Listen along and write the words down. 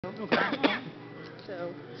know. Okay.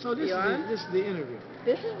 So this is the interview.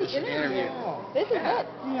 This is the interview. Oh. This is it.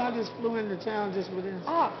 Yeah, I just flew into town just with this.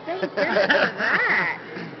 Oh, thank goodness for that.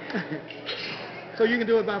 So you can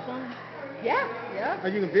do it by phone? Yeah, yeah. Or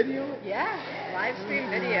you can video it? Yeah, live stream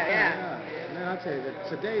video, yeah. Man, I'll tell you that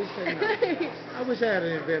today's technology. I wish I had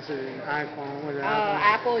invested in iPhone. Oh,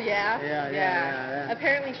 Apple, yeah. Yeah.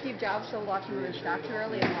 Apparently Steve Jobs sold off too many stocks too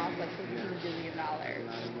early and lost like $15 billion.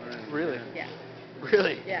 Really? Yeah.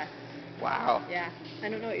 Really? Yeah. Wow. Yeah. I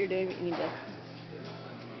don't know what you're doing, but you need to.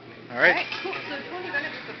 All right. Alright, cool. So Tony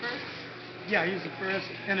Bennett is the first. Yeah, he was the first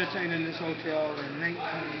entertainer in this hotel in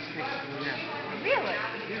 1960. Really?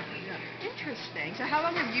 Yeah. Interesting. So how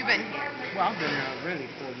long have you been here? Well, I've been here really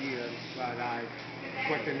 4 years, but I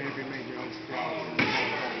worked in every major hotel.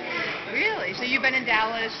 Really? So you've been in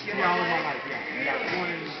Dallas? Yeah, all of my life, yeah.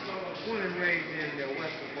 Born and raised in the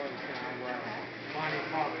western part of town where Bonnie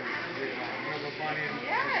Parker did. Remember Bonnie and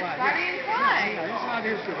Yes, Clyde? Bonnie and Clyde. Yeah, it's not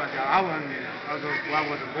history about that. I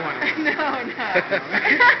wasn't born in No.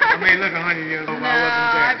 I may look 100 years old, but I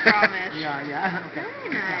wasn't there. I promise. Yeah. Okay.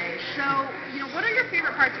 Very nice. So, what are your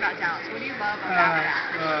favorite parts about Dallas? What do you love about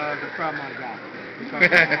Dallas? The Fairmont Valley.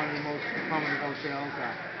 Because it's one of the most prominent hotels.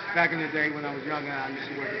 Back in the day when I was younger, I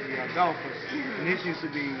used to work at the Dolphins, and this used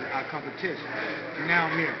to be our competition. And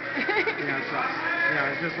now I'm here.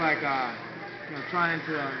 It's just like trying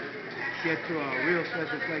to get to a real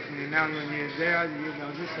special place, and now when you're there,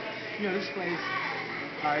 this place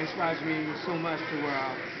inspires me so much to where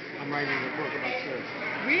I'm writing a book about service.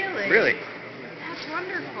 Really? Really? That's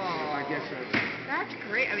wonderful. I guess so. That's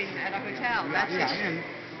great. I mean, at a hotel. And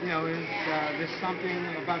there's something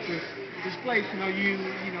about this place. It's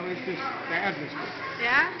just the atmosphere.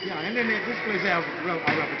 Yeah. Yeah, and then this place has a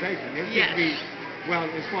reputation. It used to be, well,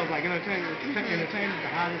 as far as like entertainment,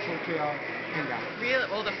 the hottest hotel in Dallas. Really?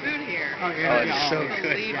 Well, the food here. Oh, yeah. It's so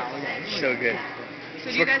good. So good. So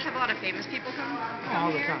do you guys have a lot of famous people come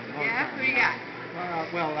All the here? time. Who do you got?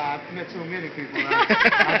 Well, I've met so many people.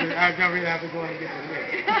 I don't really have to go and get the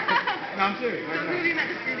list. No, I'm serious. So who have you met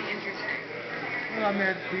that's really interesting? Well, I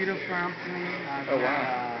met Peter Frampton. Oh,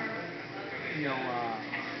 wow.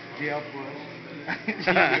 Jeff Bush.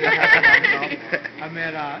 I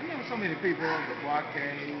met, so many people, the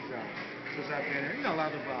Barcades, since I've been here. A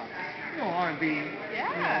lot of, R&B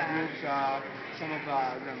groups. Some of,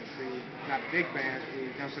 not big bands,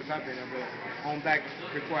 since I've been here, but on back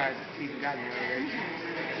before I even got here.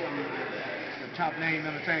 Some of the top name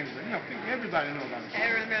entertainers. Everybody knows about it.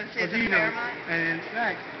 Everyone knows the Fairmont? And in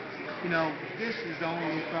fact, this is the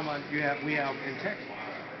only Fairmont we have in Texas.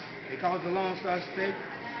 Because the Lone Star State,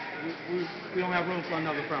 we don't have room for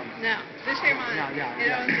another Fairmont. No, this Fairmont, it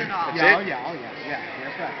owns it all. Yeah,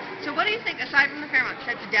 that's right. So what do you think, aside from the Fairmont,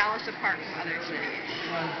 sets Dallas apart from other cities?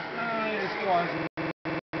 As far as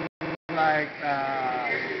like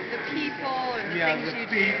the people and the things you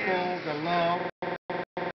do. The people, the love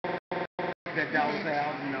that Dallas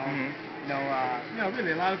has.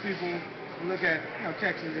 Really a lot of people look at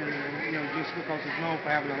Texas and just because it's known for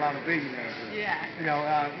having a lot of billionaires. Yeah.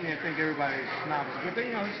 I think everybody's snobbish, but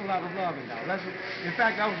there's a lot of love in Dallas. In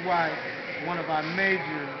fact, that was why one of our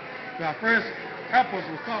first airports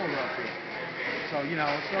was called up here. So and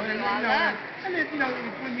then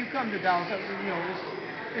when you come to Dallas,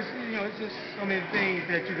 it's just so many things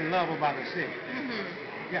that you can love about the city.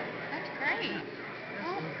 Yeah. That's great.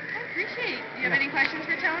 Well, I appreciate it. Do you have any questions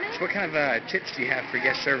for Tony? So what kind of tips do you have for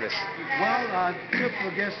guest service? Well, tip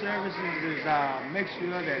for guest services is make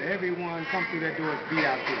sure that everyone comes through that door is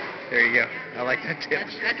VIP. There you go. I like that tip.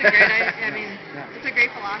 That's a great idea. I mean, it's a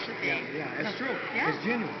great philosophy. Yeah, it's true. Yeah. It's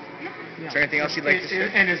genuine. Yeah. Is there anything else you'd like to share?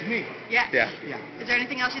 And it's me. Yeah. Is there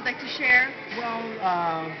anything else you'd like to share?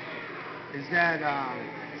 Well, is that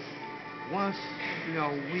once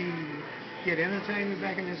we get entertainment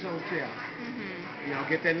back in this hotel,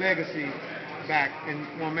 get that legacy back in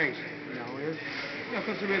formation.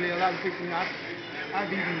 Because really a lot of people,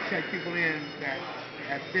 I've even checked people in that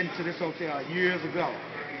have been to this hotel years ago,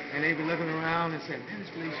 and they've been looking around and said, man, this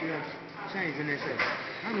place here has changed. And they said,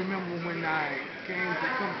 I remember when I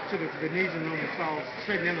come to the Venetian room and saw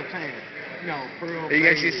straight entertainment. You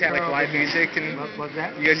guys used to have like live music and what's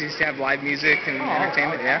that? You guys used to have live music and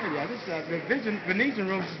entertainment, Yeah. The Venetian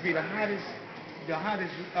room used to be the hottest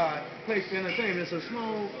place for entertainment. It's a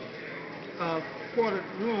small quartered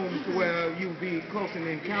room to where you would be close in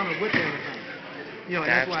encounter with the entertainment. And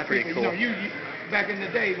that's why I think cool. you back in the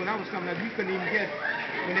day when I was coming up, you couldn't even get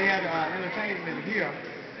when they had entertainment here.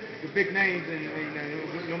 the big names,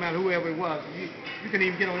 and no matter whoever it was, you can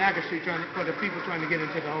even get on Acre Street for the people trying to get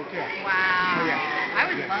into the hotel. Wow. Oh, yeah. I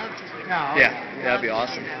would love to see that. Yeah, that'd be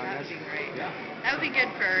awesome. That would be great. Yeah. That would be good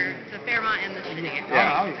for the Fairmont and the city.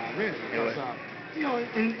 Yeah, oh yeah, really. It would. You know,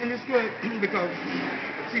 and it's good because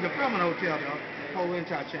see the Fairmont Hotel, the whole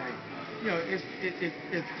entire chain, you know,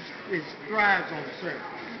 it thrives on the service.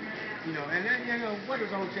 You know, and then, you know, what is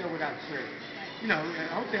a hotel without service? You know, a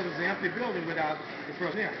hotel is an empty building without the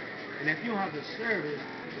personnel. And if you don't have the service,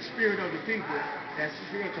 the spirit of the people that's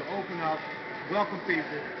here to open up, welcome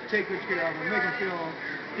people, take good care of them, make them feel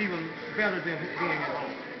even better than being at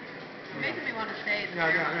home. You're making me want to stay. No,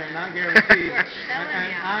 and I guarantee you, Telling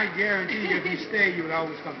you. I guarantee you, if you stay, you would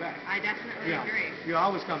always come back. I definitely agree. You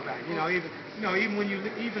always come back. You know, even when you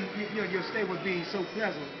your stay would be so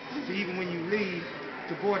pleasant. So even when you leave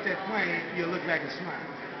to board that plane, you'll look back and smile.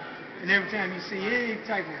 And every time you see any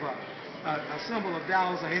type of a symbol of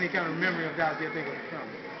Dallas or any kind of memory of Dallas, they'll think of the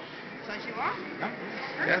Fairmont. So as you are. Yeah.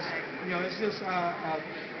 Yes. You know, it's just a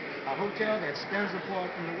hotel that stands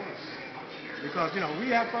apart from the worst. Because, you know, we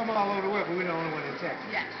have Fairmont all over the world, but we're the only one in Texas.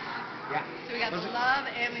 Yes. Yeah. So we got the love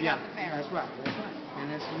and we got the Fairmont. That's right. That's right. And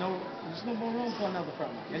there's no more room for another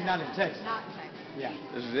Fairmont. And not in Texas. Not in Texas. Yeah.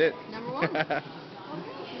 This is it. Number one. Well,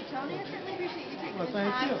 thank you, Tony. I certainly appreciate you taking Well, the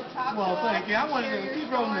thank time you. to talk Well, to thank us you. I and wanted share to your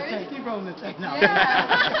keep rolling the story. tape. Keep rolling the tape now.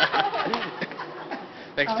 Yeah.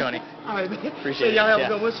 Thanks, Tony. All right. Appreciate it. Y'all have a Yeah.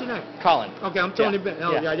 good. What's your name? Colin. Okay, I'm Tony Yeah. Bennett.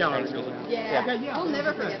 Oh, yeah, y'all already know that. Yeah. Okay, yeah. We'll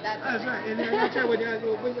never forget that. That's right. And then I'll tell you what, if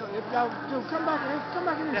y'all do, come back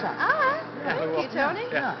anytime. All right. Yeah. Thank you, Tony.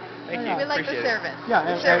 Yeah. Thank you. We like the Appreciate it. service. Yeah,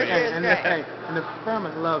 The service here is great. and the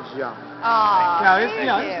Fairmont loves y'all. Aw, Now, thank it's you.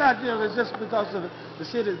 not, you know, it's just because of the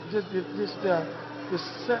city, just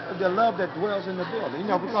the love that dwells in the building. You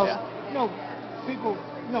know, because people,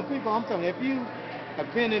 I'm telling you, if you have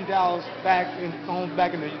been in Dallas back in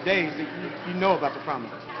the days, you know about the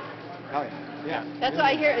Fairmont. Oh yeah. That's what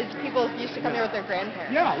I hear is people used to come here with their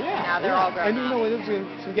grandparents. Yeah. Now they're all grown And you up. know, it was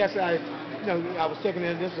some guests I was checking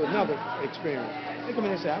in. This was another experience. They come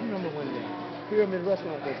in and say, I remember when the Pyramid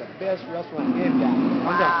Restaurant was the best restaurant in Dallas.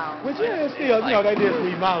 Wow. Which is still, they just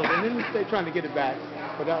remodeled and then they're trying to get it back.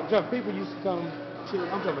 But people used to come to,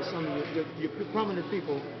 I'm talking about some of your prominent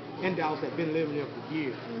people in Dallas that have been living there for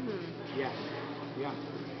years. Yeah.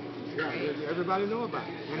 Everybody know about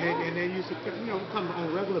it. And they used to, come on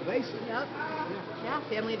a regular basis. Yep. Yeah,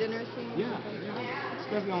 family dinners. Yeah.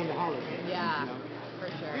 Especially on the holidays. Yeah, for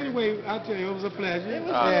sure. Anyway, I'll tell you, it was a pleasure. It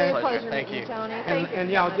was Awesome. a pleasure Thank meeting you. you, Tony. And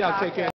y'all take care.